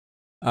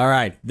All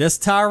right, this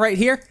tower right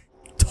here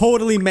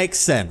totally makes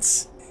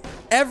sense.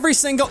 Every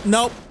single,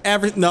 nope,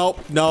 nope.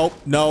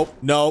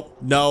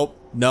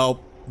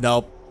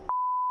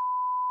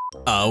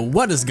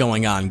 What is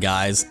going on,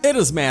 guys? It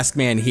is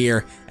Maskman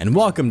here, and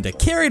welcome to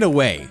Carried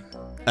Away,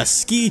 a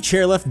ski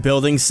chairlift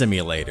building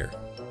simulator.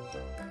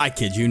 I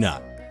kid you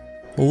not.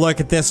 Look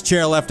at this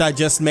chairlift I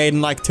just made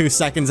in like 2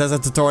 seconds as a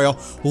tutorial.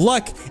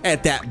 Look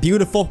at that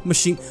beautiful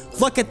machine.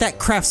 Look at that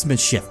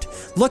craftsmanship.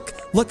 Look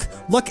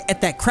at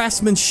that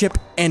craftsmanship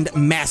and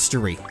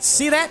mastery.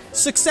 See that?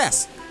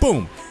 Success.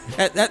 Boom.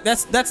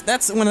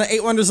 That's one of the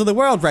 8 wonders of the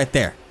world right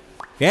there.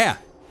 Yeah,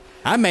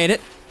 I made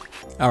it.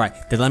 All right,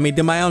 then let me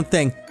do my own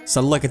thing.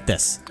 So look at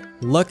this.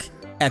 Look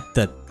at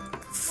the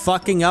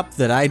fucking up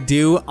that I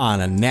do on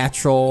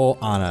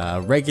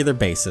a regular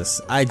basis.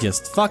 I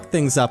just fuck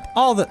things up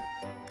all the...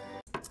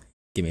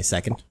 Give me a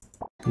second.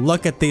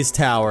 Look at these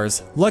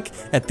towers. Look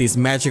at these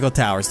magical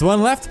towers. The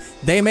one left,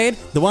 they made.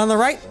 The one on the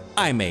right,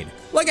 I made.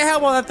 Look at how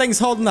well that thing's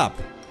holding up.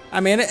 I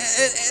mean,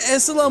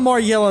 it's a little more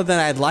yellow than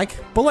I'd like,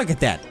 but look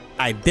at that.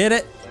 I did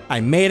it.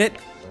 I made it.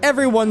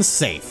 Everyone's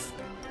safe.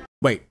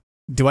 Wait,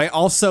 do I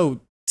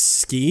also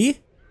ski?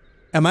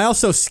 Am I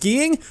also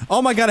skiing?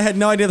 Oh my god, I had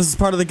no idea this was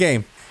part of the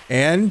game.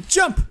 And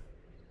jump.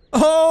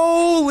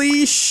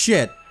 Holy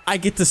shit. I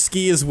get to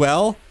ski as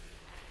well.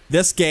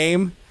 This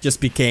game just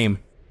became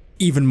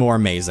even more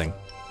amazing.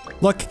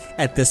 Look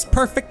at this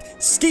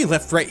perfect ski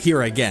lift right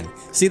here again.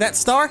 See that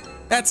star?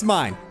 That's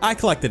mine. I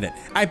collected it.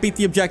 I beat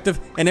the objective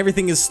and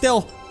everything is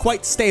still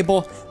quite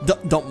stable.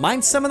 Don't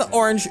mind some of the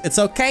orange. It's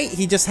okay.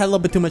 He just had a little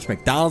bit too much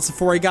McDonald's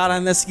before he got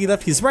on this ski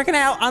lift. He's working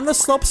out on the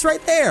slopes right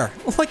there.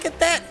 Look at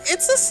that.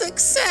 It's a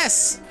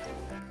success.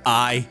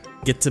 I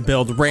get to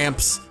build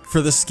ramps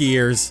for the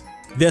skiers.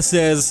 This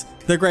is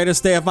the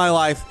greatest day of my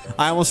life.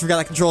 I almost forgot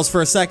the controls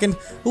for a second.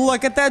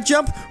 Look at that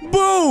jump.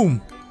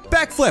 Boom.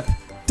 Backflip.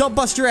 Don't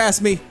bust your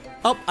ass, me.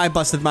 Oh, I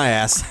busted my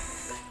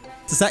ass.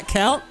 Does that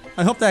count?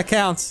 I hope that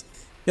counts.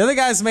 The other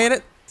guys made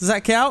it. Does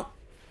that count?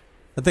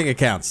 I think it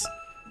counts.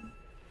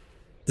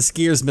 The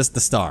skiers missed the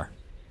star.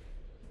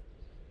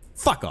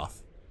 Fuck off.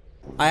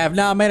 I have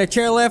now made a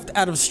chairlift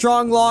out of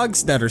strong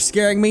logs that are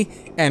scaring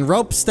me and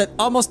ropes that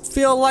almost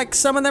feel like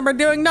some of them are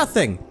doing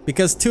nothing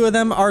because 2 of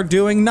them are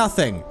doing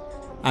nothing.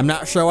 I'm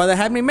not sure why they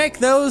had me make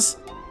those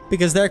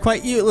because they're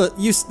quite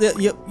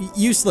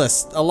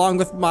useless along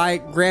with my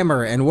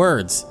grammar and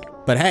words.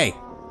 But hey,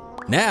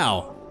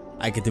 now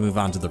I get to move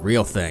on to the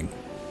real thing.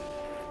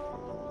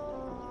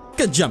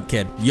 Good jump,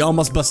 kid. You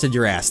almost busted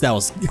your ass. That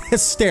was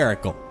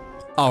hysterical.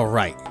 All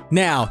right,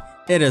 now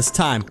it is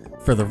time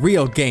for the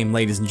real game,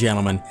 ladies and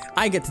gentlemen.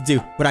 I get to do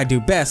what I do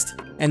best,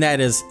 and that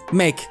is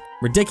make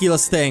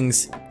ridiculous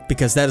things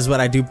because that is what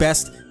I do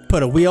best.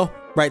 Put a wheel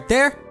right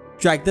there,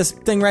 drag this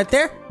thing right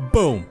there,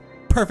 boom.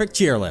 Perfect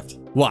chairlift.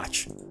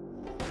 Watch.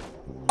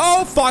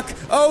 Oh, fuck.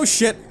 Oh,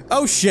 shit.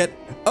 Oh, shit.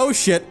 Oh,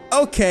 shit.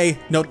 Okay.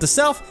 Note to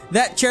self,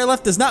 that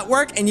chairlift does not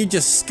work, and you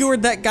just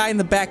skewered that guy in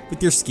the back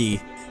with your ski.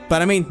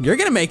 But I mean, you're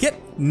gonna make it.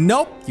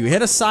 Nope. You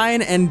hit a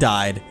sign and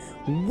died.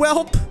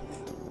 Welp.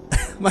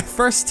 My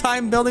first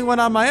time building one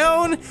on my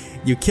own.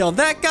 You killed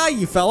that guy.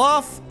 You fell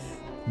off.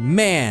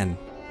 Man,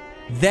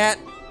 that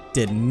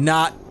did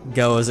not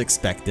go as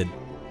expected.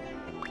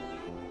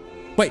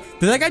 Wait,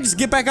 did that guy just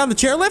get back on the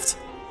chairlift?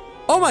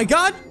 Oh my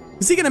god.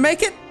 Is he gonna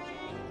make it?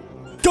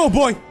 Go,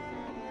 boy.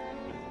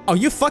 Oh,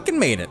 you fucking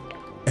made it.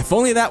 If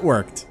only that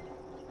worked.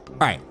 All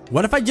right,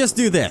 what if I just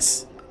do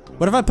this?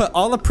 What if I put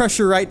all the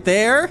pressure right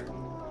there?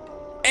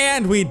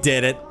 And we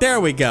did it. There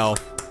we go.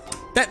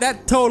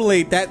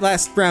 That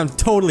last round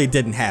totally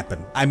didn't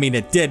happen. I mean,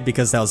 it did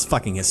because that was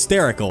fucking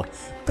hysterical,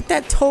 but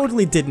that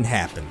totally didn't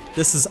happen.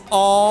 This is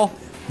all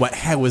what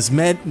was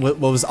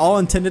all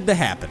intended to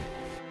happen.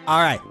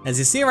 All right, as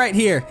you see right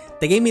here,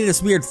 they gave me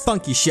this weird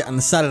funky shit on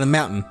the side of the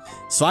mountain.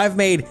 So I've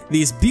made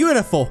these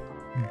beautiful,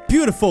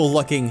 beautiful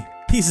looking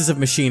pieces of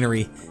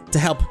machinery to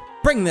help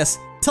bring this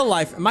to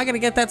life. Am I gonna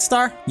get that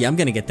star? Yeah, I'm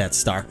gonna get that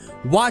star.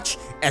 Watch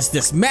as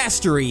this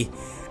mastery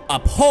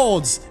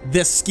upholds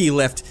this ski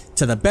lift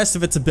to the best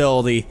of its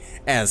ability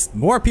as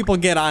more people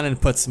get on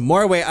and puts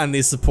more weight on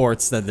these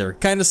supports that they're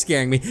kind of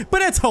scaring me,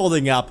 but it's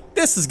holding up.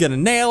 This is gonna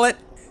nail it.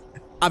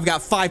 I've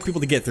got 5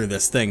 people to get through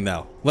this thing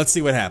though. Let's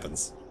see what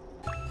happens.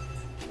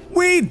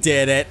 We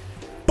did it.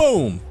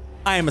 Boom.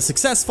 I am a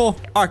successful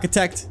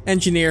architect,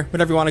 engineer,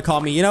 whatever you want to call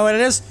me. You know what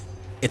it is?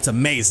 It's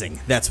amazing.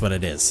 That's what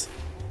it is.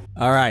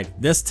 All right,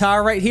 this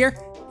tower right here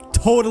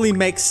totally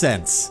makes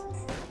sense.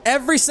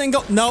 Every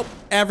single, nope.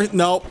 None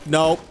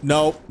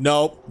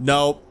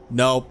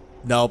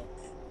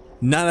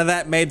of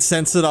that made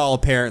sense at all,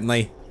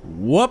 apparently.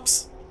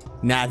 Whoops.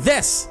 Now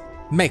this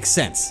makes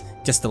sense.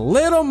 Just a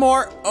little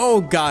more.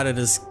 Oh god, it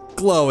is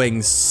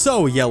glowing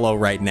so yellow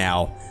right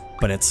now.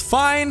 But it's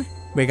fine.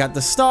 We got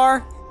the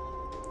star.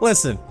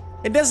 Listen,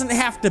 it doesn't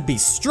have to be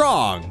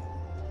strong.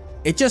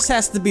 It just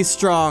has to be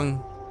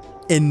strong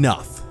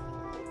enough.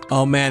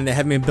 Oh man, they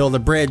had me build a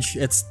bridge.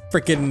 It's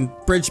freaking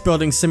bridge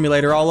building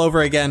simulator all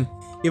over again.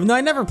 Even though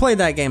I never played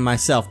that game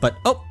myself, but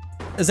oh,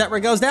 is that where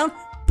it goes down?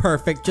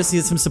 Perfect, just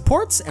need some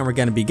supports and we're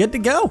gonna be good to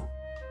go.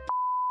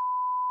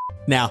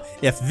 Now,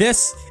 if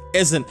this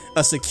isn't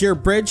a secure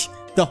bridge,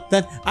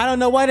 then I don't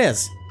know what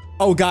is.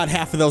 Oh god,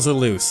 half of those are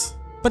loose.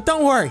 But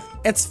don't worry,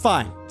 it's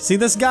fine. See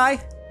this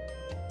guy?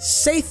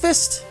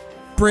 Safest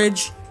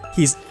bridge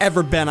he's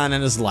ever been on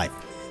in his life.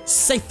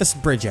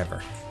 Safest bridge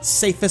ever.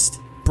 Safest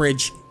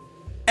bridge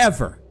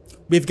ever.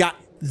 We've got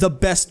the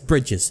best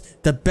bridges,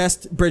 the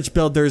best bridge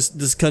builders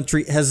this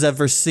country has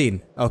ever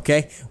seen,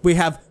 okay? We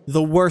have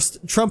the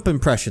worst Trump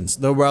impressions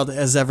the world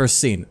has ever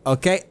seen,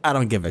 okay? I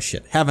don't give a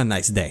shit. Have a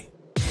nice day.